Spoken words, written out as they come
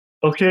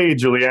Okay,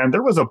 Julianne,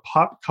 there was a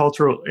pop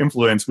cultural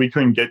influence we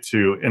couldn't get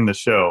to in the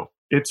show.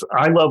 It's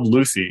I Love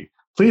Lucy.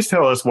 Please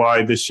tell us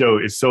why this show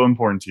is so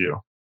important to you.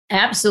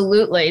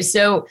 Absolutely.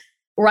 So,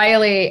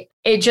 Riley,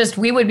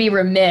 we would be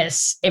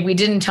remiss if we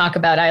didn't talk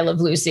about I Love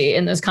Lucy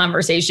in this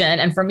conversation.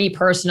 And for me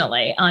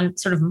personally, on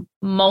sort of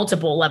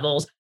multiple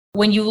levels,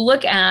 when you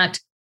look at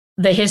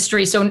the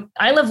history, so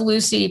I Love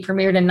Lucy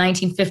premiered in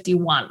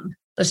 1951.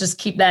 Let's just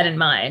keep that in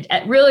mind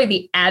at really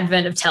the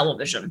advent of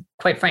television,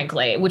 quite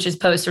frankly, which is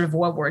post sort of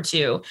World War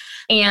II.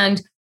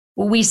 And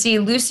we see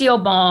Lucille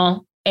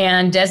Ball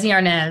and Desi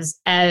Arnaz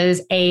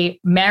as a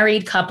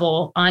married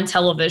couple on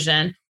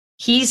television.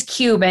 He's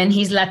Cuban,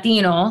 he's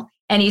Latino,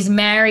 and he's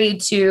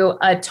married to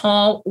a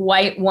tall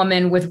white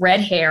woman with red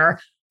hair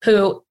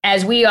who,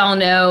 as we all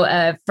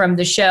know from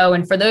the show,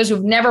 and for those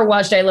who've never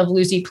watched I Love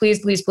Lucy,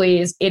 please, please,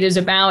 please, it is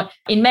about,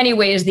 in many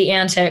ways, the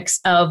antics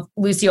of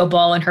Lucille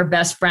Ball and her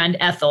best friend,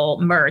 Ethel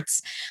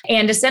Mertz.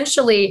 And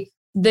essentially,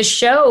 the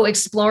show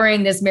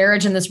exploring this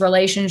marriage and this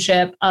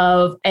relationship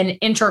of an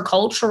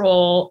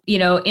intercultural,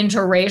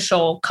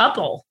 interracial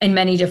couple in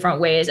many different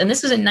ways. And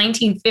this was in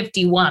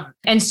 1951.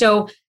 And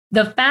so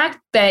the fact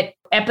that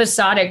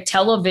episodic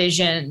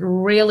television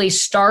really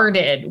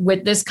started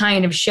with this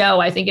kind of show,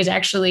 I think is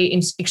actually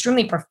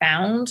extremely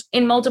profound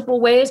in multiple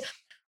ways.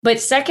 But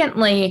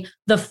secondly,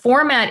 the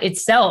format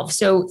itself,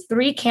 so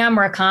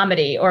 3-camera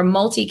comedy or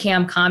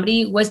multicam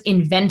comedy was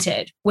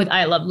invented with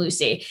I Love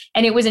Lucy.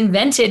 And it was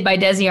invented by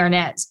Desi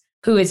Arnaz,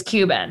 who is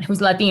Cuban,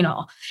 who's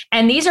Latino.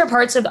 And these are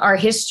parts of our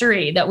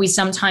history that we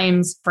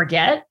sometimes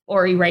forget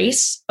or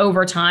erase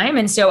over time.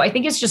 And so I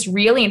think it's just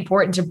really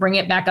important to bring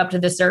it back up to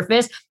the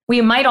surface.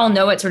 We might all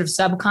know it sort of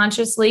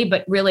subconsciously,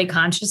 but really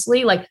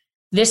consciously, like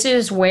this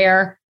is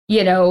where,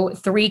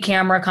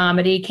 3-camera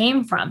comedy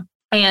came from.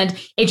 And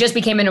it just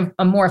became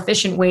a more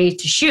efficient way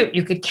to shoot.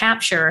 You could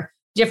capture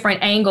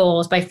different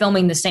angles by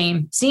filming the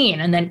same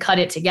scene and then cut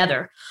it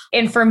together.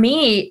 And for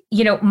me,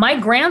 my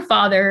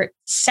grandfather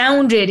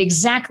sounded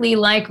exactly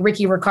like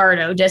Ricky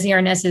Ricardo, Desi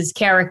Arnaz's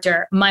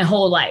character, my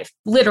whole life.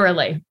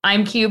 Literally.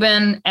 I'm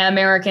Cuban,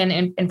 American,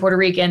 and Puerto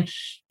Rican.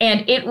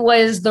 And it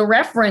was the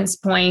reference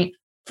point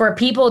for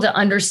people to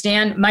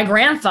understand my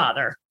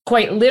grandfather,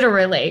 quite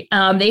literally.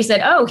 They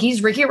said, oh,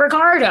 he's Ricky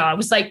Ricardo. I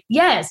was like,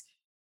 yes.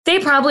 They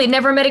probably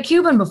never met a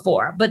Cuban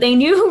before, but they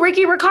knew who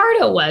Ricky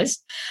Ricardo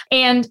was.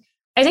 And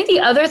I think the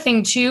other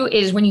thing, too,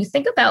 is when you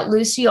think about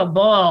Lucille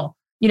Ball,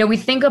 we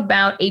think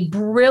about a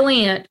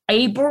brilliant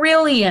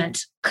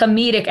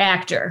comedic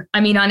actor.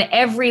 I mean, on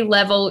every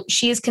level,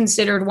 she's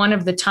considered one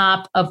of the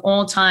top of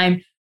all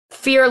time,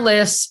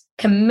 fearless,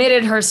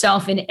 committed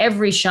herself in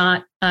every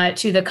shot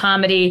to the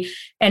comedy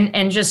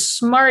and just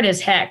smart as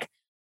heck.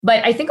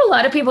 But I think a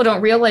lot of people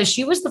don't realize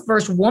she was the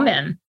first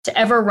woman to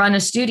ever run a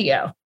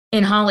studio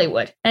in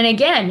Hollywood. And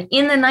again,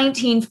 in the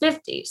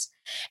 1950s.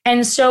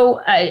 And so,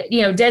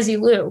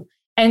 Desilu.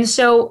 And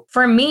so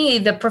for me,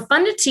 the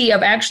profundity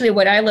of actually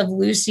what I Love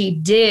Lucy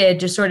did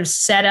to sort of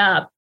set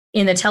up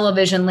in the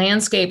television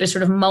landscape is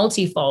sort of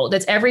multifold.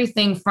 It's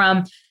everything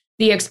from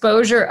the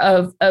exposure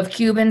of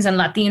Cubans and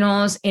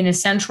Latinos in a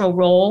central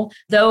role,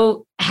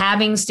 though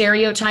having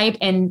stereotype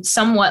and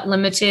somewhat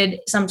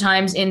limited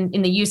sometimes in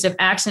the use of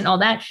accent, all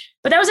that.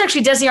 But that was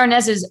actually Desi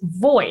Arnaz's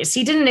voice.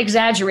 He didn't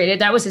exaggerate it.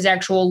 That was his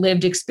actual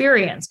lived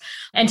experience.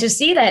 And to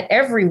see that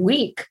every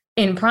week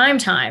in prime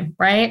time,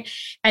 right?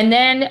 And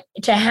then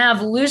to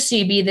have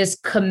Lucy be this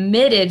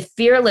committed,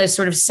 fearless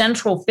sort of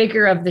central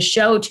figure of the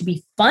show to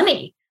be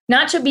funny,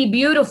 not to be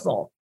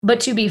beautiful, but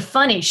to be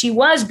funny. She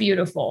was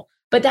beautiful,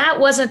 but that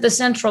wasn't the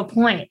central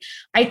point.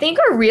 I think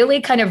are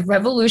really kind of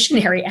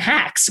revolutionary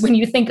acts when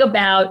you think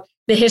about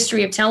the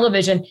history of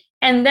television.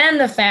 And then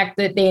the fact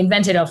that they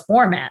invented a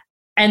format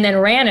and then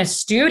ran a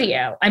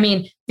studio. I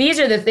mean, these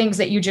are the things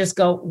that you just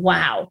go,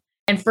 wow.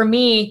 And for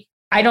me,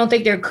 I don't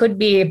think there could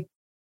be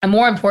a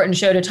more important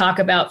show to talk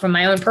about from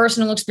my own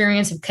personal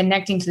experience of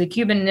connecting to the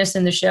Cubanness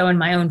in the show and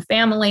my own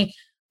family,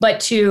 but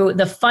to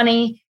the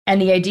funny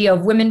and the idea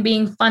of women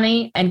being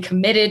funny and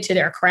committed to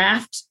their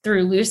craft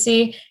through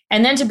Lucy,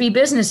 and then to be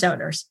business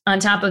owners on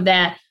top of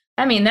that.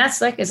 I mean,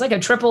 it's like a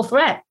triple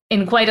threat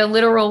in quite a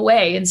literal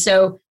way. And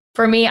so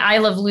for me, I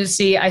Love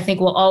Lucy, I think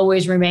will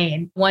always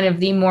remain one of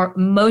the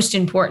most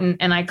important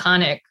and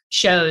iconic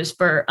shows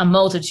for a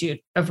multitude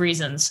of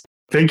reasons.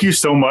 Thank you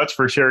so much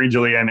for sharing,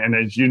 Julianne. And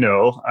as you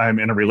know, I'm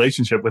in a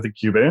relationship with a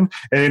Cuban,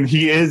 and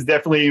he is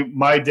definitely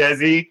my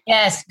Desi.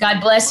 Yes, God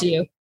bless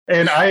you.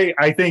 And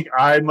I think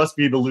I must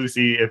be the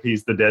Lucy if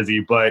he's the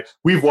Desi. But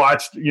we've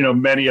watched,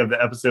 many of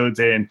the episodes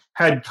and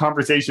had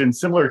conversations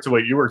similar to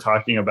what you were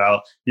talking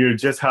about.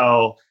 Just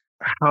how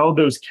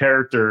those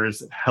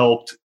characters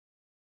helped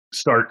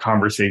start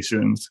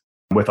conversations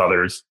with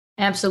others.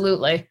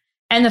 Absolutely.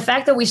 And the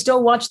fact that we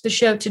still watch the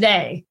show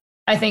today,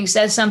 I think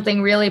says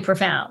something really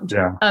profound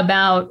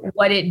about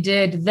what it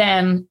did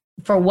then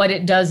for what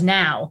it does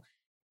now.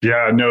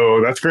 Yeah,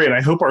 no, that's great.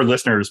 I hope our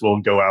listeners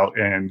will go out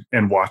and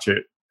watch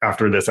it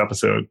after this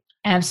episode.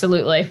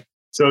 Absolutely.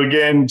 So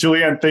again,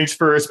 Julianne, thanks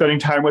for spending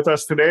time with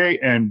us today,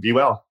 and be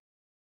well.